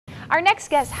Our next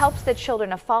guest helps the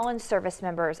children of fallen service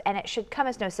members, and it should come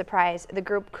as no surprise the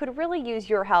group could really use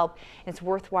your help in its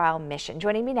worthwhile mission.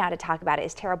 Joining me now to talk about it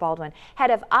is Tara Baldwin,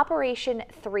 head of Operation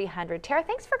 300. Tara,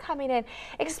 thanks for coming in.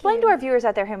 Explain to our viewers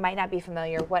out there who might not be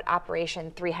familiar what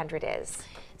Operation 300 is.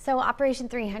 So Operation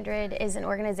 300 is an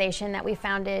organization that we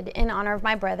founded in honor of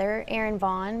my brother, Aaron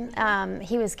Vaughn.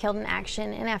 He was killed in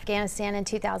action in Afghanistan in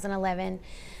 2011.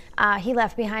 He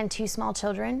left behind 2 small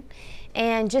children,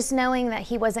 and just knowing that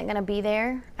he wasn't going to be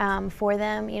there for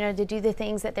them, you know, to do the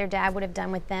things that their dad would have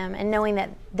done with them, and knowing that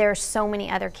there are so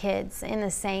many other kids in the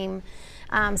same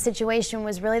situation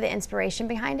was really the inspiration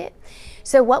behind it.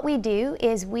 So what we do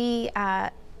is we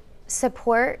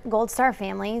support Gold Star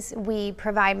families. We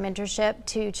provide mentorship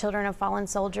to children of fallen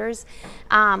soldiers.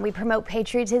 We promote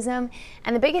patriotism.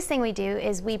 And the biggest thing we do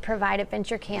is we provide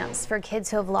adventure camps for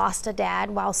kids who have lost a dad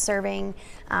while serving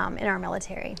in our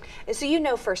military. So you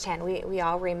know firsthand, we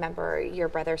all remember your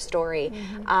brother's story.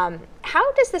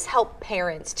 How does this help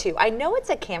parents too? I know it's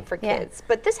a camp for kids,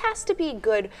 but this has to be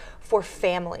good for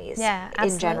families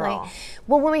in general.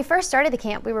 Well, when we first started the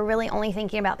camp, we were really only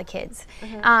thinking about the kids.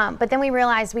 But then we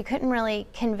realized we couldn't really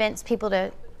convince people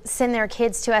to send their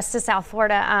kids to us to South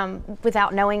Florida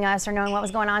without knowing us or knowing what was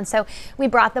going on. So we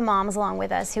brought the moms along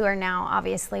with us, who are now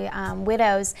obviously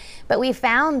widows. But we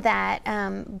found that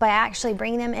by actually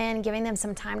bringing them in, giving them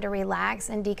some time to relax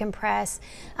and decompress,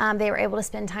 they were able to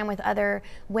spend time with other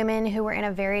women who were in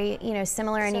a very,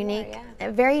 similar and unique,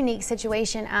 a very unique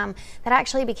situation. That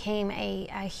actually became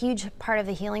a huge part of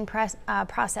the healing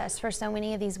process for so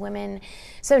many of these women.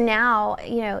 So now,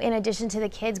 in addition to the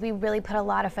kids, we really put a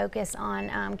lot of focus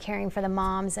on caring for the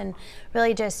moms and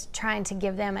really just trying to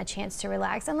give them a chance to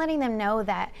relax and letting them know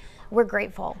that we're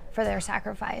grateful for their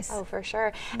sacrifice. Oh, for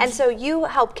sure. And so you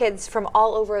help kids from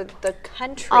all over the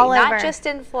country, not just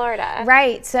in Florida.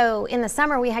 Right. So in the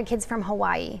summer, we had kids from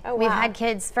Hawaii. Oh, wow. We've had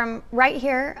kids from right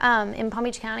here in Palm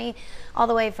Beach County, all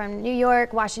the way from New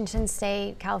York, Washington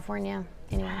State, California.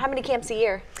 Anyway. How many camps a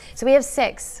year? So we have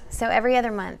 6, so every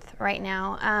other month right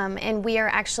now. And we are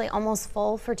actually almost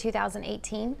full for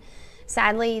 2018.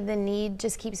 Sadly, the need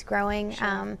just keeps growing.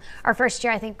 Sure. Our first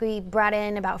year, I think we brought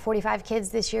in about 45 kids.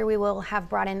 This year, we will have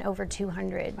brought in over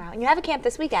 200. Wow, and you have a camp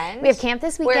this weekend. We have camp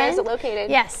this weekend. Where is it located?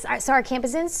 Yes, so our camp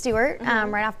is in Stuart,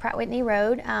 right off Pratt Whitney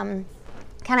Road. Kind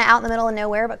of out in the middle of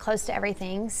nowhere, but close to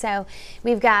everything. So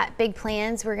we've got big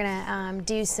plans. We're gonna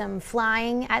do some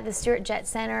flying at the Stuart Jet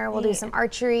Center. We'll do some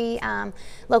archery.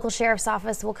 Local sheriff's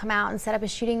office will come out and set up a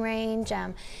shooting range.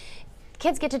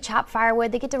 Kids get to chop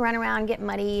firewood, they get to run around, get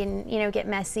muddy, and get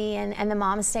messy, and the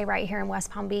moms stay right here in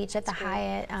West Palm Beach at the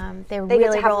Hyatt. They really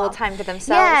get to have a little time to themselves.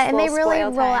 Yeah, and they really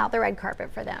roll out the red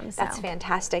carpet for them. So. That's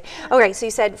fantastic. Okay, so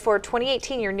you said for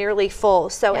 2018 you're nearly full.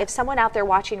 So if someone out there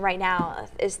watching right now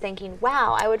is thinking,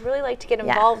 wow, I would really like to get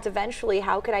involved eventually,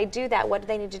 how could I do that? What do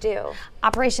they need to do?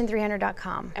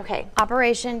 Operation300.com. Okay.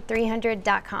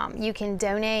 Operation300.com. You can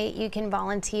donate, you can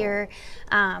volunteer,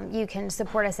 you can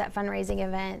support us at fundraising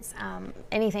events.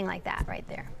 Anything like that right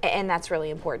there. And that's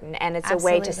really important. And it's a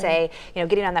way to say,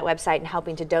 getting on that website and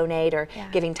helping to donate or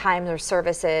giving time or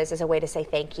services is a way to say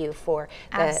thank you for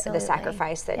the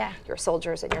sacrifice that your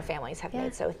soldiers and your families have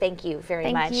made. So thank you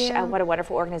very much. What a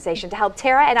wonderful organization to help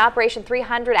Tara and Operation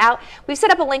 300 out. We've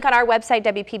set up a link on our website,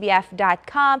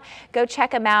 WPBF.com. Go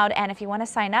check them out. And if you want to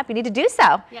sign up, you need to do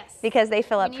so. Yes. Because they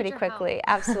fill up pretty quickly.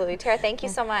 Absolutely. Tara, thank you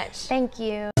so much. Thank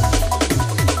you.